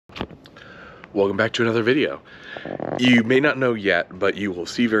Welcome back to another video. You may not know yet, but you will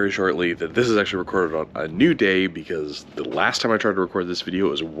see very shortly that this is actually recorded on a new day because the last time I tried to record this video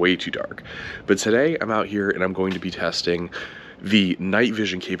it was way too dark. But today I'm out here and I'm going to be testing the night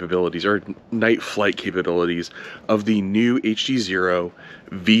vision capabilities or night flight capabilities of the new HDZero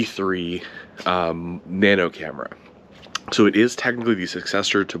V3 Nano camera. So it is technically the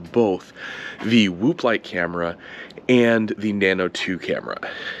successor to both the lite camera and the Nano 2 camera.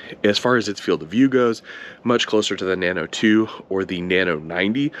 As far as its field of view goes, much closer to the Nano 2 or the Nano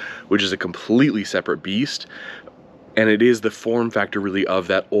 90, which is a completely separate beast. And it is the form factor really of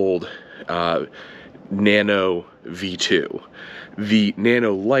that old Nano V2. The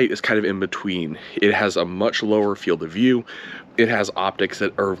Nano Lite is kind of in between. It has a much lower field of view. It has optics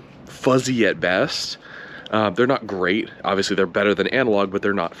that are fuzzy at best. They're not great. Obviously, they're better than analog, but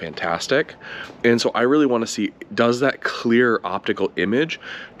they're not fantastic. And so I really want to see, does that clear optical image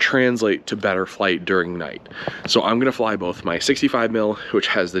translate to better flight during night? So I'm going to fly both my 65mm, which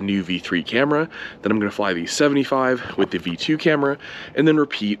has the new V3 camera, then I'm going to fly the 75 with the V2 camera, and then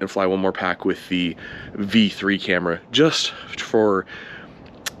repeat and fly one more pack with the V3 camera, just for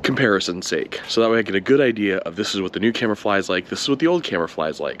comparison's sake. So that way I get a good idea of this is what the new camera flies like, this is what the old camera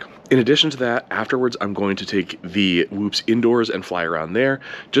flies like. In addition to that, afterwards I'm going to take the Whoops indoors and fly around there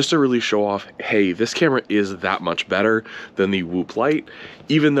just to really show off, hey, this camera is that much better than the Whoop Lite,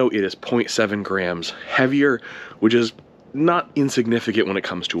 even though it is 0.7 grams heavier, which is not insignificant when it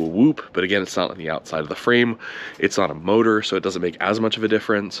comes to a Whoop, but again, it's not on the outside of the frame. It's not a motor, so it doesn't make as much of a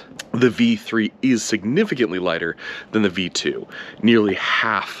difference. The V3 is significantly lighter than the V2, nearly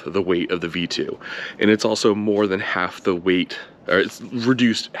half the weight of the V2. And it's also more than half the weight, or it's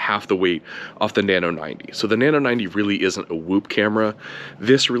reduced half the weight off the Nano 90. So the Nano 90 really isn't a Whoop camera.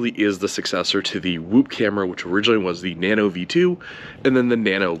 This really is the successor to the Whoop camera, which originally was the Nano V2, and then the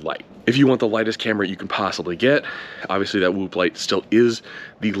Nano Lite. If you want the lightest camera you can possibly get, obviously that Whoop Lite still is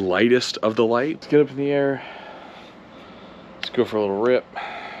the lightest of the light. Let's get up in the air. Let's go for a little rip.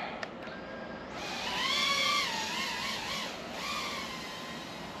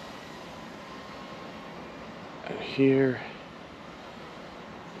 And here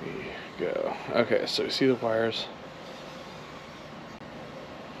we go. Okay, so you see the wires.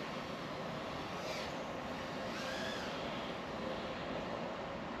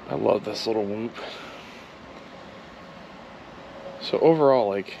 I love this little Whoop. So overall,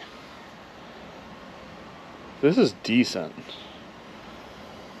 like, this is decent.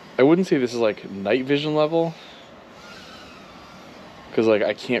 I wouldn't say this is like night vision level, because like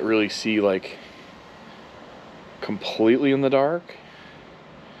I can't really see like completely in the dark,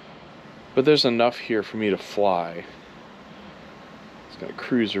 but there's enough here for me to fly. Just gonna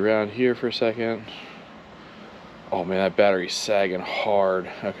cruise around here for a second. Oh man, that battery's sagging hard.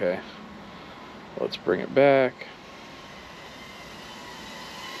 Okay, let's bring it back.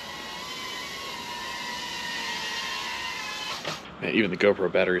 Man, even the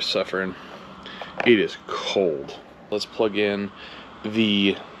GoPro battery's suffering. It is cold. Let's plug in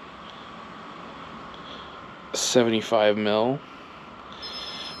the 75mm.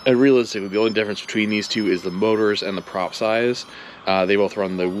 And realistically, the only difference between these two is the motors and the prop size. They both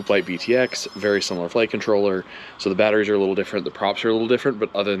run the Whoop Lite VTX, very similar flight controller. So the batteries are a little different, the props are a little different, but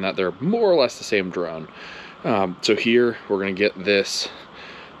other than that, they're more or less the same drone. So here, we're gonna get this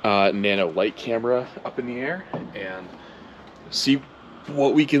Nano Lite camera up in the air and see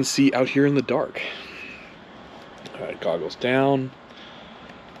what we can see out here in the dark. All right, goggles down.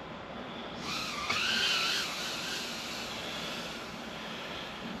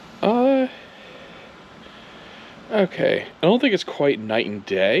 Okay, I don't think it's quite night and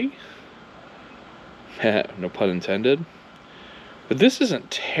day. No pun intended. But this isn't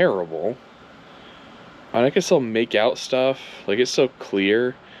terrible. And I can still make out stuff. Like, it's so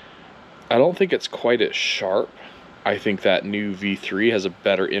clear. I don't think it's quite as sharp. I think that new V3 has a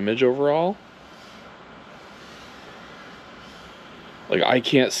better image overall. Like, I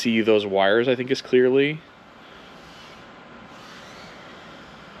can't see those wires, I think, as clearly.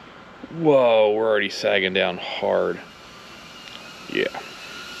 Whoa, we're already sagging down hard. Yeah.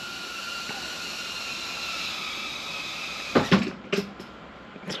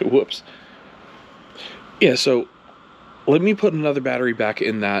 Whoops. Yeah, so let me put another battery back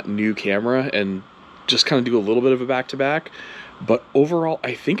in that new camera and just kind of do a little bit of a back-to-back. But overall,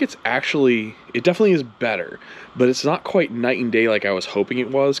 I think it's actually, it definitely is better, but it's not quite night and day like I was hoping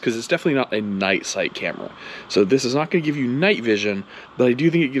it was, because it's definitely not a night sight camera. So this is not going to give you night vision, but I do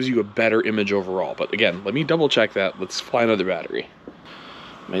think it gives you a better image overall. But again, let me double check that. Let's fly another battery.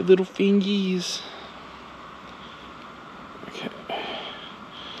 My little fingies. Okay.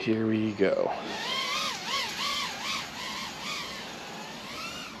 Here we go.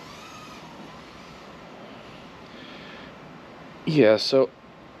 Yeah, so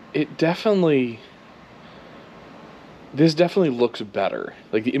it definitely, this definitely looks better.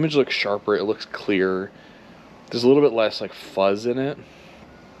 Like the image looks sharper, it looks clearer. There's a little bit less like fuzz in it.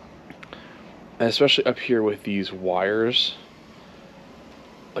 And especially up here with these wires,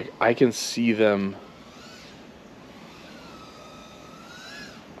 like I can see them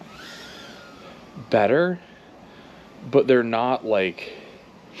better, but they're not like,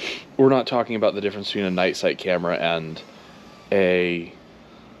 we're not talking about the difference between a night sight camera and a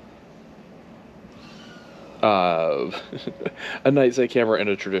a night sight camera and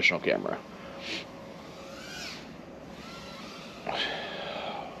a traditional camera. I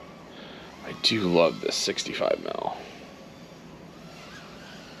do love this 65 mil.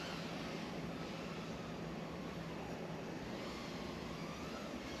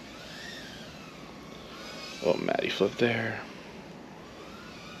 Oh, Matty flip there.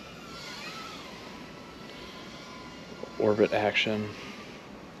 Orbit action.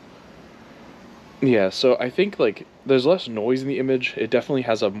 Yeah, so I think like there's less noise in the image. It definitely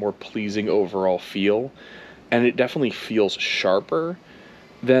has a more pleasing overall feel, and it definitely feels sharper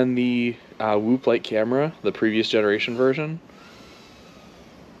than the Whoop Light camera, the previous generation version.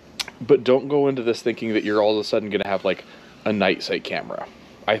 But don't go into this thinking that you're all of a sudden going to have like a night sight camera.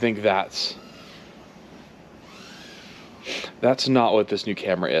 I think that's not what this new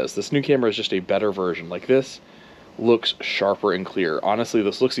camera is. This new camera is just a better version. Like this looks sharper and clearer. Honestly,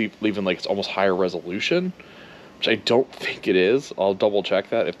 this looks even like it's almost higher resolution, which I don't think it is. I'll double check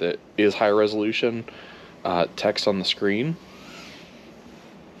that if it is higher resolution text on the screen.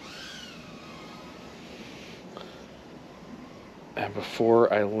 And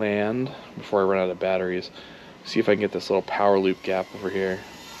before I land, before I run out of batteries, see if I can get this little power loop gap over here.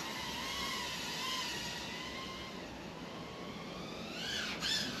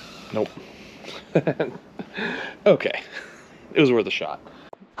 Nope. Okay. It was worth a shot.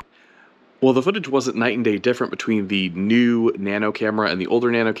 Well, the footage wasn't night and day different between the new Nano camera and the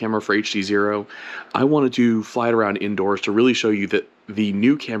older Nano camera for HDZero. I wanted to fly it around indoors to really show you that the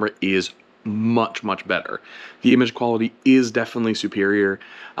new camera is much, much better. The image quality is definitely superior.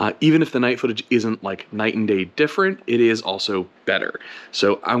 Even if the night footage isn't like night and day different, it is also better.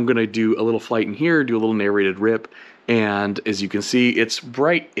 So I'm gonna do a little flight in here, do a little narrated rip, and as you can see, it's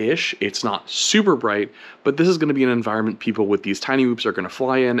bright-ish. It's not super bright, but this is going to be an environment people with these tiny whoops are going to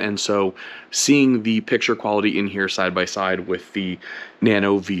fly in, and so seeing the picture quality in here side by side with the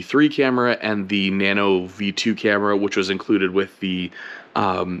Nano V3 camera and the Nano V2 camera, which was included with the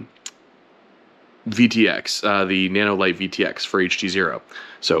VTX, the Nano Lite VTX for HDZero.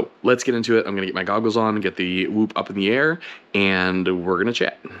 So let's get into it. I'm going to get my goggles on, get the whoop up in the air, and we're going to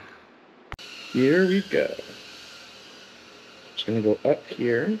chat. Here we go. Just going to go up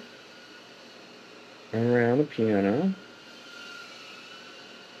here, around the piano,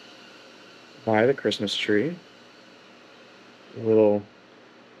 by the Christmas tree, a little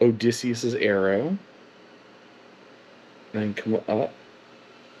Odysseus's arrow, and then come up,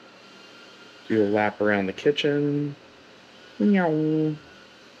 do a lap around the kitchen, meow,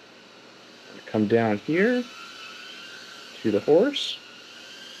 come down here to the horse,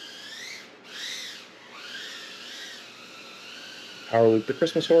 power loop the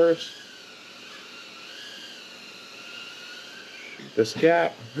Christmas horse, shoot this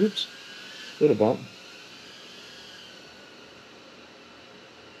gap, oops, little bump,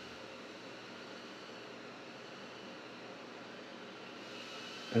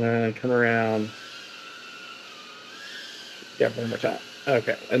 and then come around, yeah, one more time.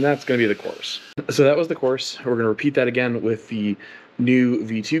 Okay, and that's going to be the course. So that was the course. We're going to repeat that again with the new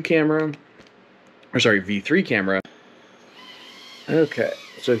V2 camera, or sorry, V3 camera. Okay,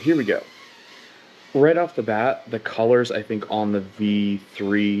 so here we go. Right off the bat, the colors I think on the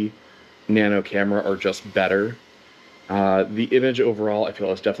V3 Nano camera are just better. The image overall I feel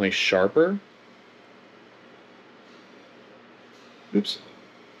is definitely sharper. Oops.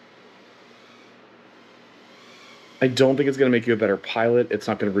 I don't think it's going to make you a better pilot. It's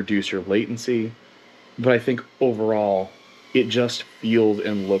not going to reduce your latency. But I think overall, it just feels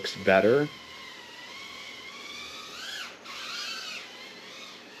and looks better.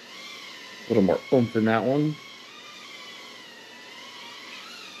 A little more oomph in that one.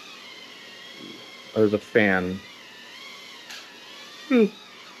 Oh, there's a fan. Okay,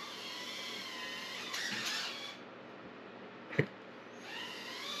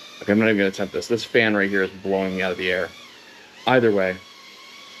 I'm not even going to attempt this. This fan right here is blowing me out of the air. Either way,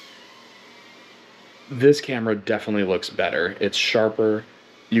 this camera definitely looks better. It's sharper.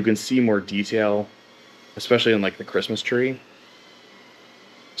 You can see more detail, especially in like the Christmas tree.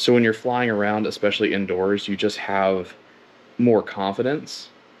 So when you're flying around, especially indoors, you just have more confidence.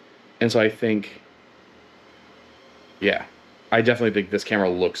 And so I think, yeah, I definitely think this camera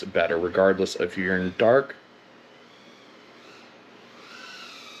looks better, regardless if you're in dark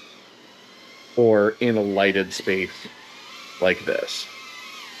or in a lighted space like this.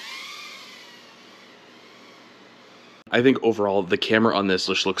 I think overall the camera on this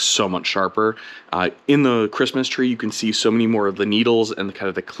just looks so much sharper. In the Christmas tree, you can see so many more of the needles, and kind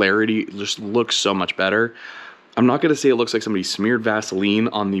of the clarity just looks so much better. I'm not going to say it looks like somebody smeared Vaseline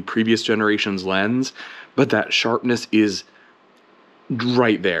on the previous generation's lens, but that sharpness is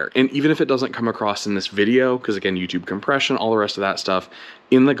right there. And even if it doesn't come across in this video, because again, YouTube compression, all the rest of that stuff,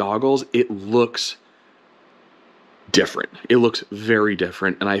 in the goggles, it looks different. It looks very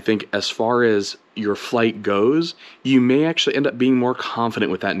different. And I think as far as your flight goes, you may actually end up being more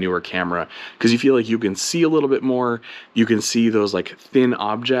confident with that newer camera, because you feel like you can see a little bit more. You can see those like thin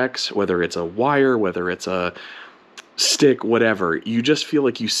objects, whether it's a wire, whether it's a stick, whatever. You just feel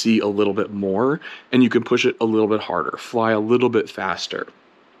like you see a little bit more, and you can push it a little bit harder, fly a little bit faster.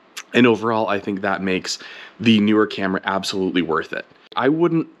 And overall, I think that makes the newer camera absolutely worth it. I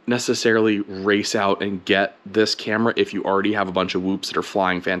wouldn't necessarily race out and get this camera if you already have a bunch of whoops that are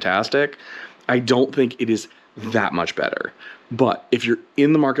flying fantastic. I don't think it is that much better. But if you're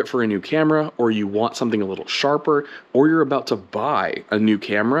in the market for a new camera, or you want something a little sharper, or you're about to buy a new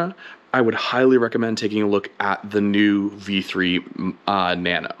camera, I would highly recommend taking a look at the new V3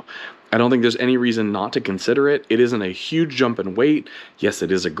 Nano. I don't think there's any reason not to consider it. It isn't a huge jump in weight. Yes,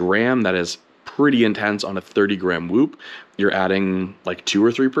 it is a gram. That is pretty intense on a 30-gram whoop. You're adding like 2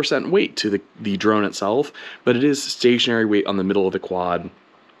 or 3% weight to the drone itself, but it is stationary weight on the middle of the quad.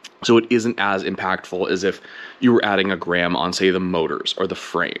 So it isn't as impactful as if you were adding a gram on, say, the motors or the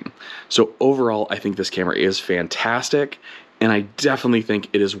frame. So overall, I think this camera is fantastic, and I definitely think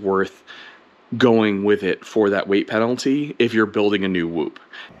it is worth going with it for that weight penalty if you're building a new whoop.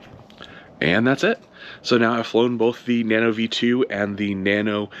 And that's it. So now I've flown both the Nano V2 and the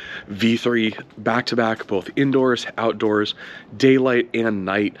Nano V3 back-to-back, both indoors, outdoors, daylight, and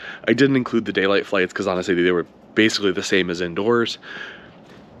night. I didn't include the daylight flights because honestly they were basically the same as indoors.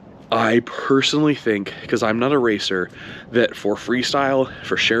 I personally think, because I'm not a racer, that for freestyle,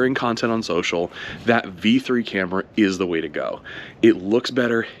 for sharing content on social, that V3 camera is the way to go. It looks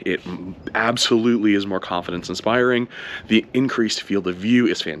better. It absolutely is more confidence inspiring. The increased field of view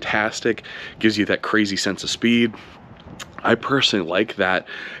is fantastic. Gives you that crazy sense of speed. I personally like that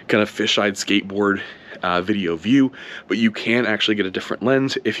kind of fisheye skateboard video view, but you can actually get a different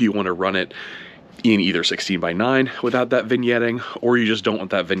lens if you want to run it in either 16:9 without that vignetting, or you just don't want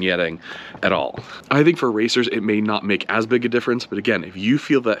that vignetting at all. I think for racers, it may not make as big a difference, but again, if you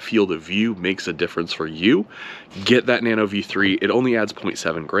feel that field of view makes a difference for you, get that Nano V3. It only adds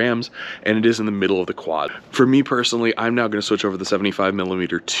 0.7 grams, and it is in the middle of the quad. For me personally, I'm now gonna switch over the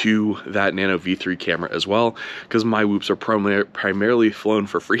 75mm to that Nano V3 camera as well, because my whoops are primarily flown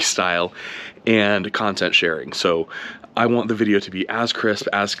for freestyle and content sharing. So I want the video to be as crisp,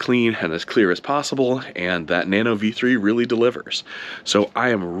 as clean, and as clear as possible, and that Nano V3 really delivers. So I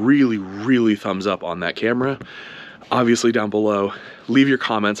am really thumbs up on that camera. Obviously down below, leave your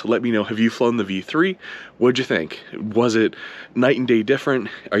comments, let me know, have you flown the V3? What'd you think? Was it night and day different?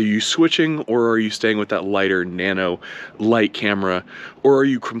 Are you switching, or are you staying with that lighter Nano light camera? Or are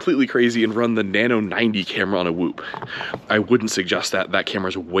you completely crazy and run the Nano 90 camera on a whoop? I wouldn't suggest that. That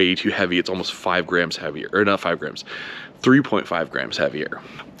camera's way too heavy. It's almost 5 grams heavier, or not 5 grams, 3.5 grams heavier.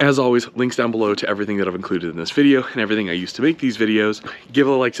 As always, links down below to everything that I've included in this video and everything I used to make these videos. Give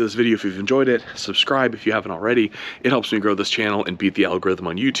a like to this video if you've enjoyed it. Subscribe if you haven't already. It helps me grow this channel and beat the algorithm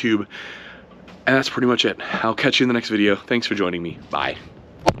on YouTube. And that's pretty much it. I'll catch you in the next video. Thanks for joining me. Bye.